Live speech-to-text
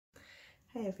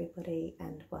Hey everybody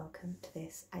and welcome to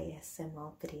this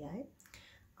ASMR video.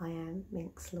 I am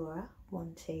Minx Laura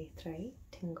 123,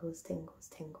 tingles, tingles,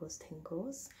 tingles,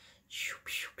 tingles. Shoop,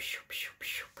 shoop, shoop, shoop,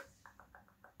 shoop.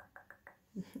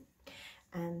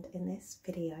 And in this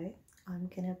video I'm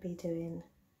going to be doing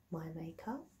my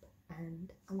makeup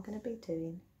and I'm going to be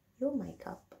doing your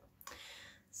makeup.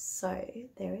 So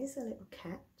there is a little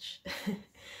catch.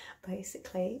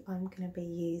 Basically I'm going to be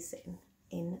using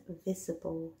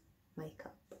invisible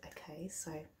makeup. Okay,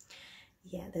 so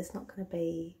yeah, there's not going to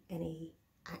be any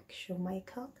actual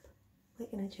makeup. We're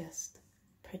going to just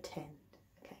pretend.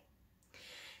 Okay,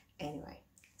 anyway,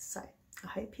 so I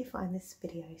hope you find this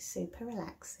video super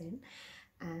relaxing,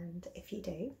 and if you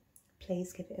do,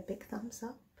 please give it a big thumbs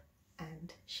up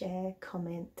and share,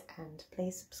 comment, and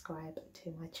please subscribe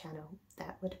to my channel.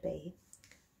 That would be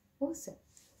awesome.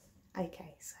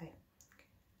 Okay, so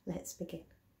let's begin.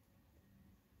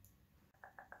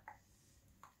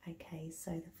 Okay,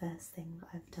 so the first thing that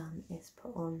I've done is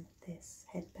put on this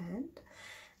headband,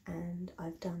 and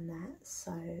I've done that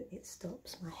so it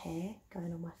stops my hair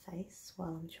going on my face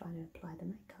while I'm trying to apply the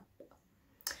makeup.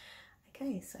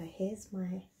 Okay, so here's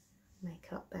my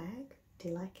makeup bag. Do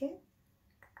you like it?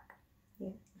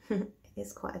 Yeah, it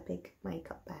is quite a big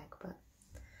makeup bag, but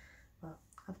well,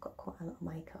 I've got quite a lot of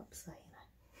makeup, so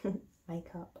you know,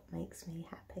 makeup makes me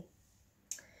happy.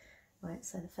 Right,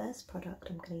 so the first product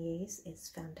I'm going to use is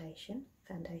foundation.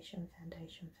 Foundation.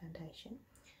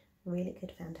 Really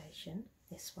good foundation,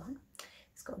 this one.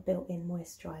 It's got a built-in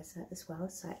moisturiser as well,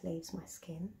 so it leaves my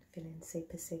skin feeling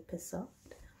super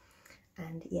soft.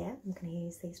 And yeah, I'm going to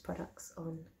use these products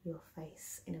on your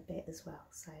face in a bit as well,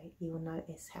 so you will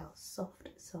notice how soft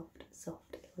it will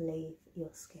leave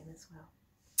your skin as well.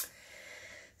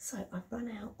 So I've run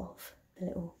out of the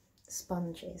little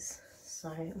sponges, so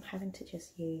I'm having to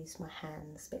just use my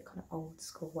hands, a bit kind of old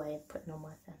school way of putting on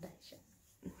my foundation.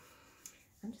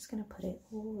 I'm just going to put it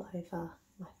all over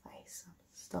my face. I'll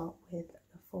start with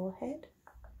the forehead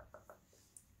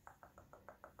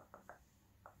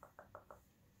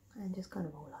and just kind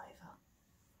of all over.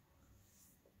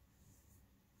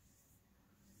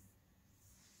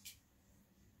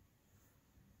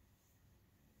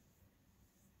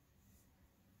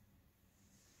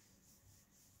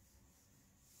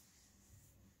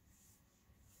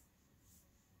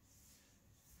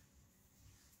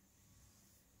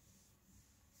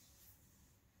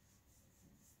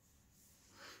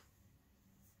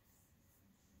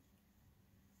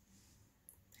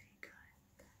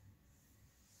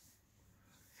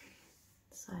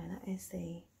 So that is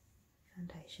the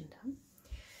foundation done.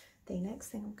 The next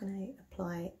thing I'm going to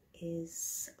apply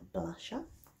is blusher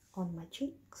on my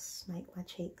cheeks, make my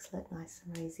cheeks look nice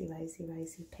and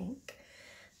rosy pink.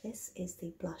 This is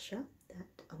the blusher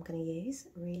that I'm going to use,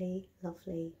 really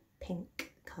lovely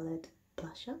pink coloured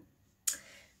blusher.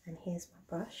 And here's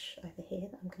my brush over here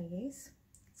that I'm going to use.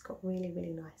 It's got really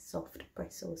nice soft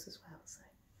bristles as well, so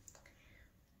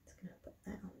I'm just going to put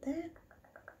that on there.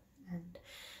 And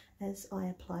as I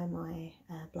apply my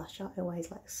blusher, I always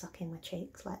like to suck in my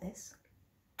cheeks like this.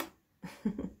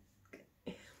 And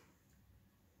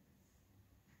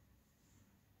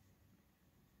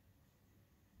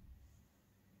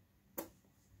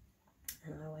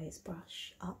I always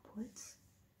brush upwards,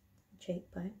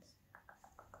 cheekbones.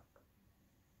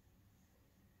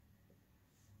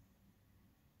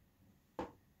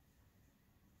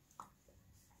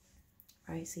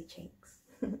 Rosy cheeks.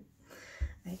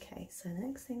 Okay, so the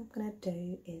next thing I'm going to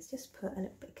do is just put a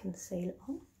little bit of concealer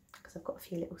on, because I've got a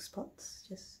few little spots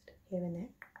just here and there.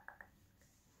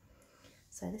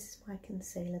 So this is my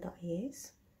concealer that I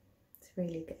use. It's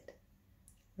really good.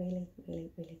 Really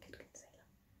good concealer.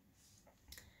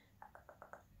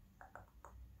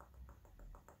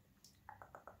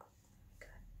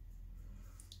 Okay.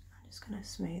 I'm just going to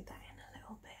smooth that in a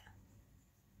little bit.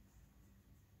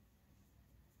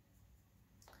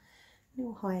 It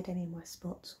will hide any of my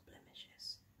spots or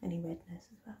blemishes, any redness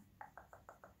as well.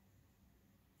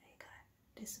 There you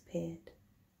go, disappeared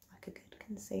like a good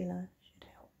concealer should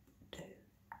help do.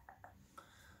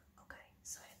 Okay,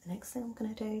 so the next thing I'm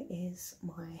going to do is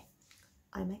my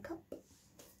eye makeup.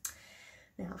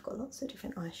 Now I've got lots of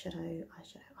different eyeshadow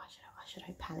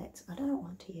palettes. I don't know what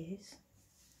one to use.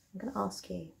 I'm going to ask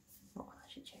you what one I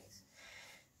should choose.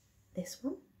 This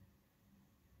one,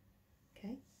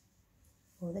 okay,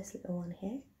 or this little one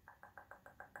here,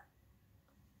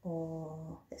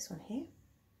 or this one here,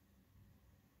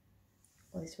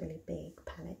 or this really big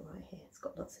palette right here. It's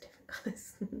got lots of different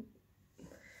colours.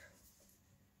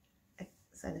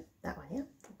 So that one, yeah,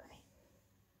 okay.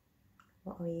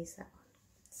 Well, I'll use that one.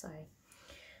 So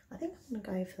I think I'm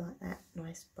going to go for like that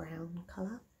nice brown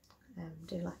colour,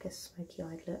 do like a smoky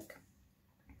eyed look.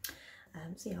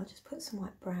 So yeah, I'll just put some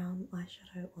like brown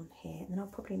eyeshadow on here, and then I'll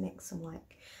probably mix some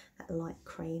like that light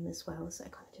cream as well, so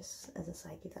it kind of just, as I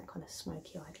say, give that kind of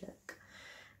smoky eyed look.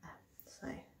 So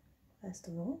first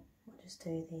of all, I'll just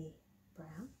do the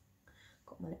brown.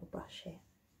 Got my little brush here.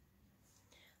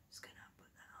 Just going to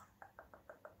put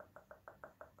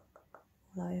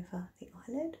that on all over the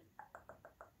eyelid.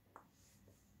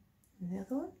 And the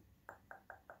other one.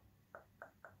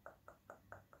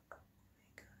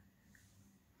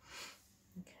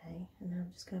 Okay, and then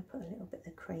I'm just going to put a little bit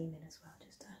of cream in as well,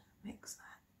 just to mix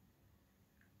that,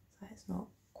 so it's not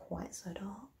quite so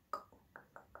dark.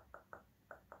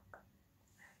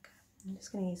 There we go. I'm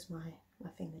just going to use my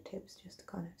fingertips just to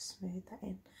kind of smooth that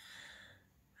in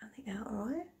around the outer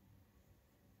eye.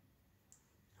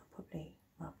 I'll probably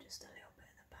rub just a little bit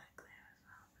at the back there as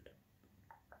well.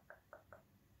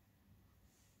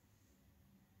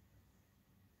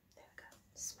 There we go,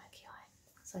 smoky eye.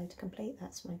 So to complete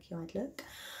that smoky eyed look,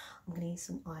 I'm going to use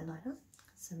some eyeliner,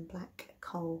 some black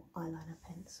kohl eyeliner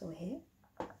pencil here.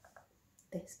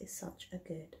 This is such a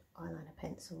good eyeliner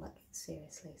pencil, like it's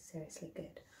seriously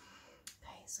good.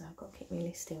 Okay, so I've got to keep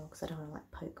really still because I don't want to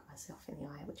like poke myself in the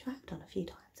eye, which I have done a few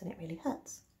times and it really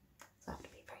hurts. So I have to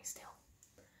be very still.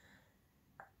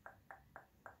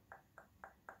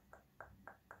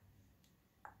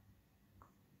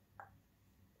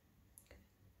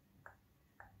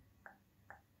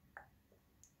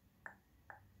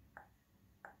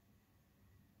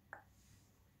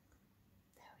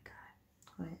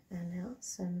 Right, and now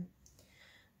some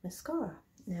mascara.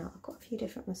 Now I've got a few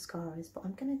different mascaras, but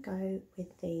I'm going to go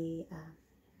with the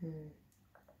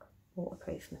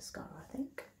waterproof mascara, I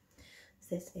think.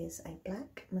 So this is a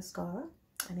black mascara,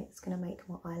 and it's going to make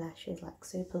my eyelashes like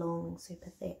super long,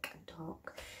 super thick and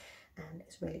dark, and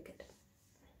it's really good.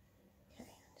 Okay,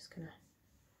 I'm just going to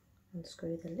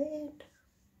unscrew the lid.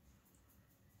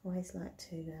 Always like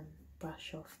to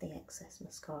brush off the excess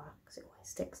mascara because it always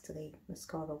sticks to the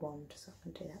mascara wand, so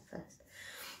I'm going to do that first.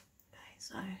 Okay,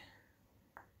 so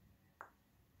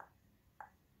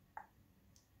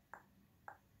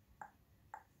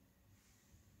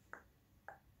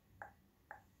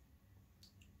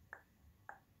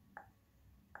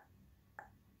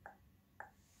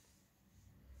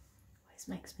always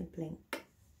makes me blink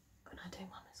when I do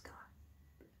my mascara.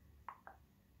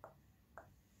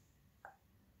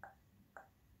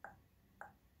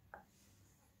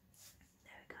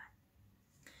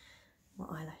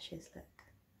 My eyelashes look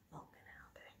longer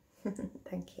now,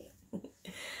 thank you.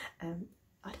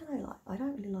 I don't know, like I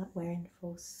don't really like wearing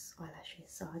false eyelashes,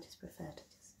 so I just prefer to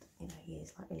just, you know,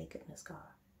 use like really good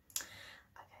mascara.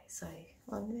 Okay, so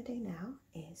what I'm going to do now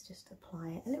is just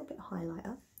apply a little bit of highlighter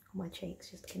on my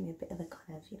cheeks, just to give me a bit of a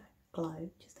kind of, you know, glow,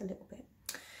 just a little bit.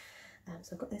 So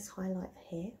I've got this highlighter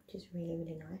here, which is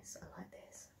really nice. I like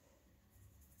this.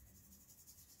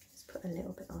 Just put a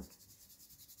little bit on.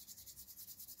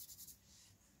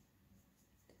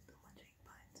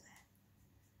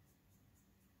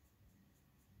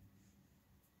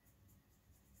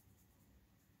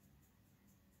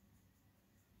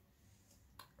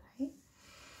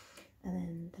 And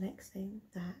then the next thing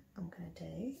that I'm going to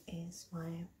do is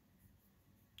my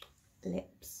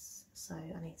lips. So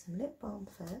I need some lip balm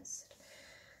first.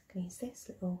 I'm going to use this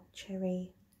little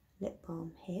cherry lip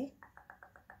balm here.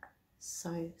 So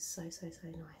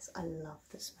nice. I love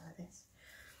the smell of this.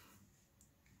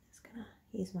 Just going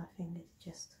to use my finger to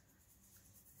just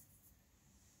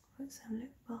put some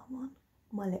lip balm on.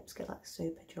 My lips get like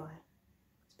super dry,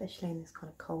 especially in this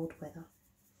kind of cold weather.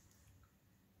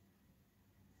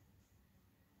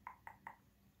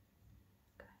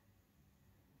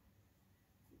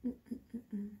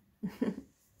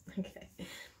 Okay.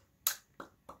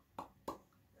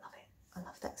 Love it. I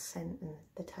love that scent and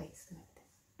the taste and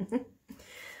everything.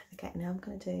 Okay, now I'm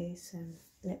going to do some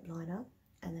lip liner,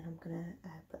 and then I'm going to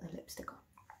put the lipstick on.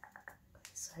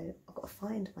 So I've got to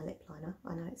find my lip liner.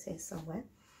 I know it's here somewhere.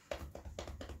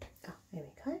 Oh, here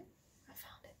we go. I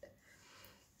found it.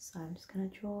 So I'm just going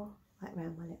to draw right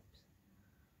around my lips.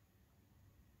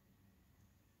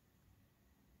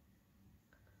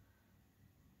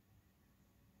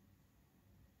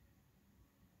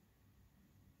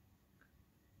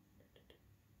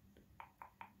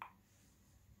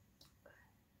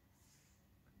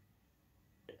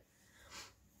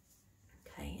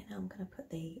 Okay, now I'm going to put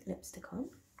the lipstick on.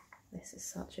 This is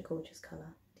such a gorgeous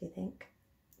colour, do you think?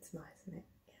 It's nice, isn't it?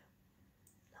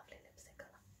 Yeah, lovely lipstick colour.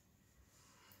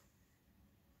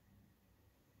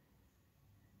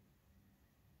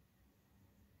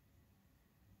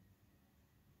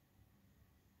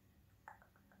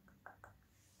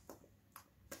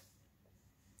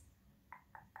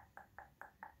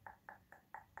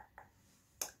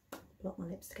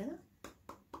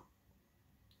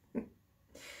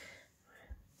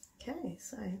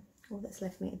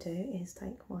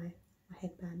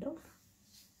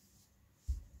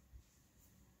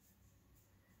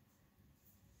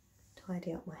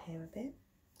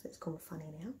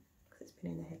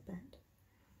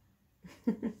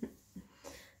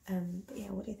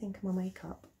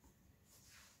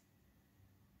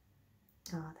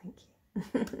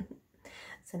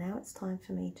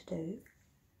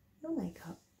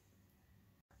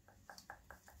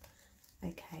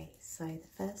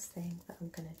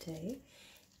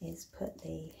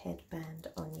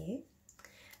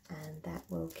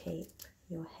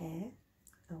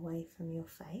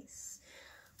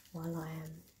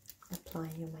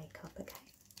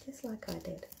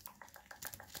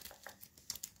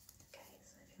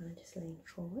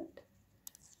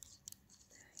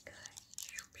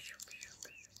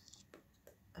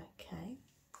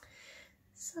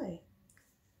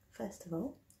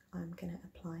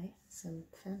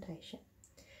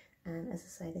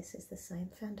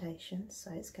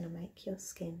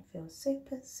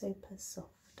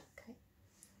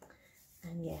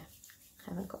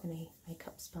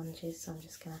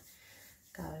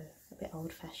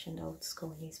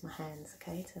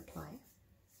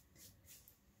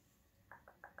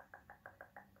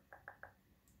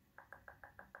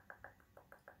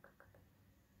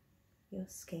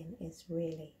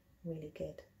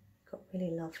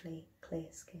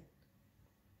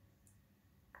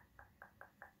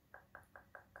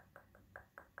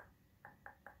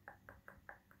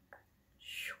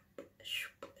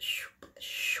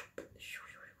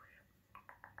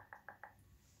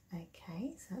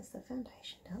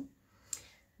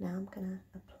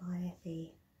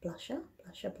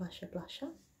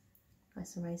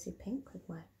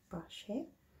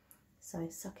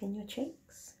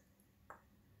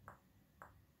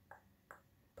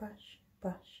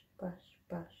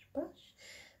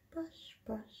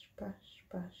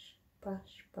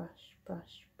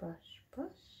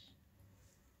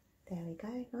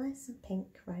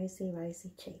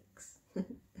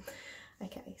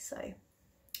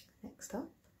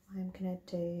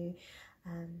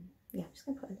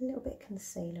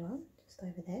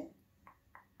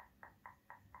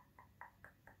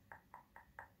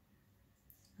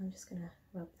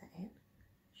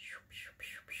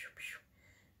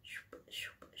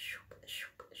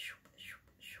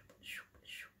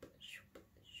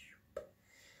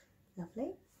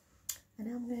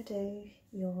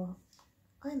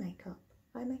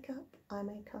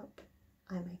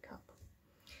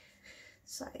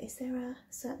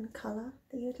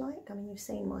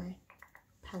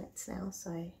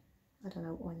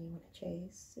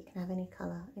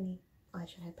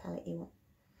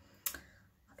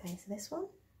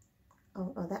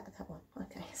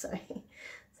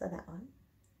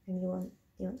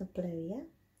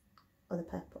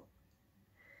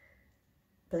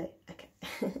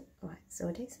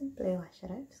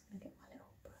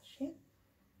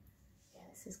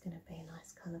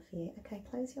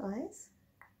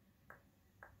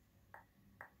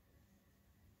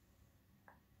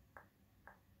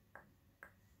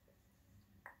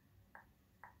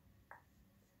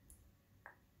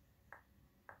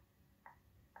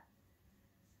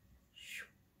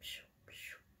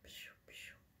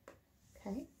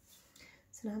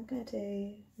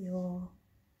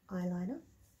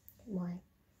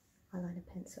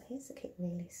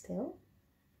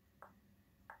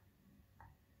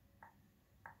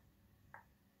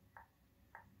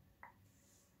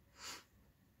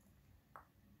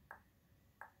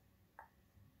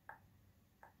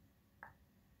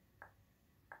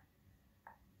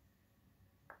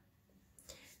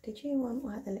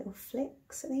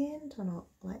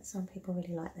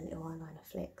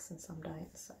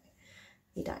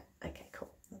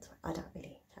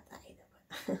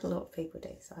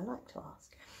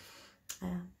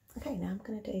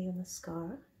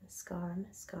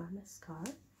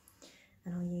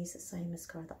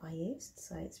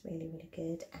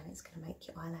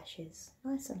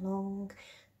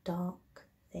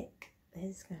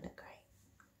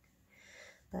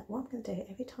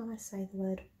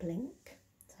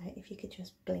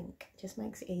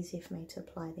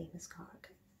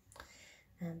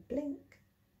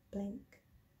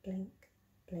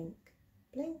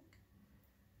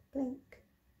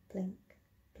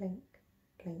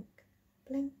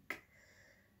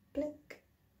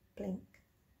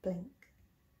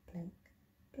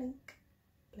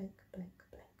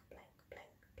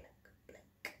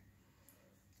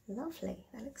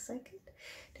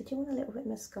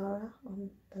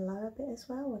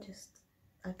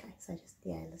 Okay, so just,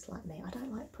 yeah, just like me. I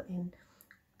don't like putting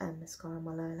mascara on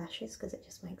my lower lashes because it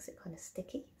just makes it kind of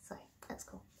sticky, so that's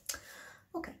cool.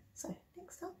 Okay, so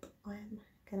next up I'm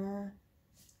gonna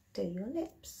do your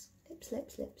lips.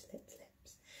 Lips.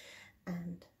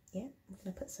 And yeah, I'm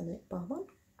gonna put some lip balm on.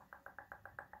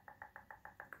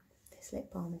 This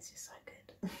lip balm is just so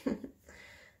good.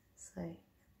 So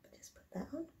just put that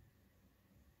on.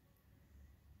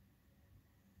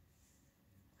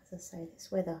 As I say,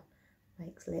 this weather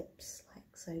makes lips like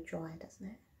so dry, doesn't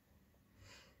it?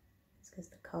 It's because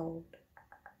the cold.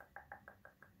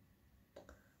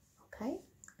 Okay,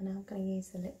 and now I'm going to use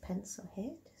the lip pencil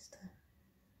here just to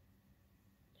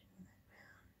draw that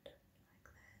round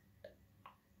like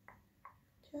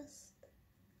that. Just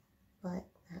like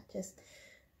that, just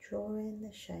draw in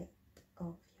the shape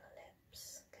of your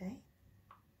lips, okay?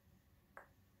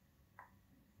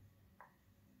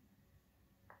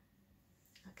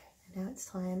 Okay, and now it's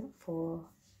time for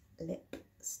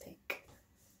lipstick.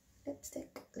 Lipstick.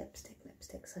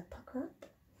 So pucker up.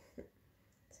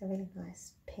 It's a really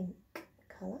nice pink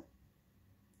colour.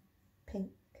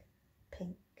 Pink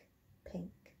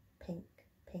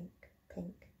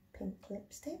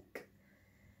lipstick.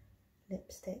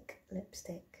 Lipstick.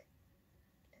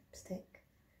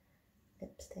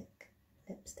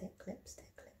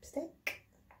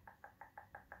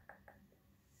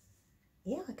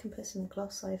 Yeah, I can put some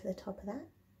gloss over the top of that.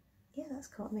 Yeah, that's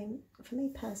cool. I mean, for me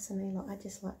personally, like, I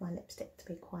just like my lipstick to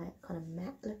be quite kind of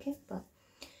matte looking, but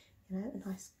you know, a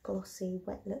nice glossy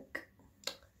wet look.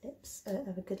 Lips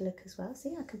have a good look as well. So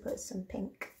yeah, I can put some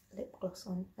pink lip gloss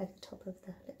on over the top of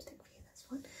the lipstick for you, that's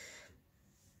fine.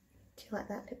 Do you like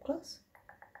that lip gloss?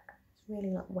 It's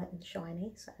really like wet and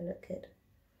shiny, so it'll look good.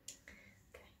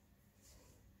 Okay.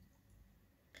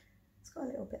 It's got a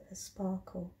little bit of a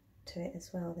sparkle to it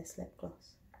as well, this lip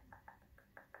gloss.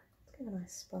 Let's give a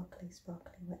nice sparkly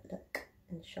wet look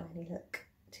and shiny look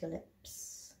to your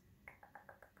lips.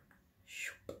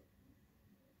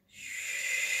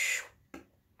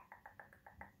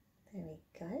 There we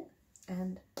go,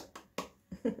 and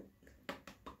there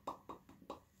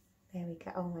we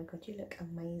go. Oh my god, you look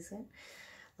amazing.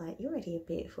 Like, you're already a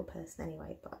beautiful person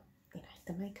anyway, but you know,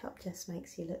 the makeup just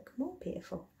makes you look more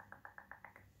beautiful.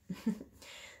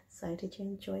 So did you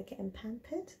enjoy getting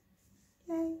pampered?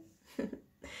 Yay!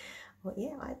 Well,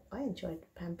 yeah, I enjoyed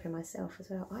pampering myself as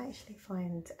well. I actually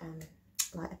find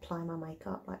like applying my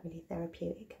makeup like really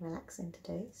therapeutic and relaxing to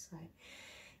do. So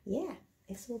yeah,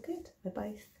 it's all good. We're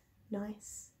both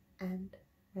nice and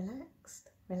relaxed.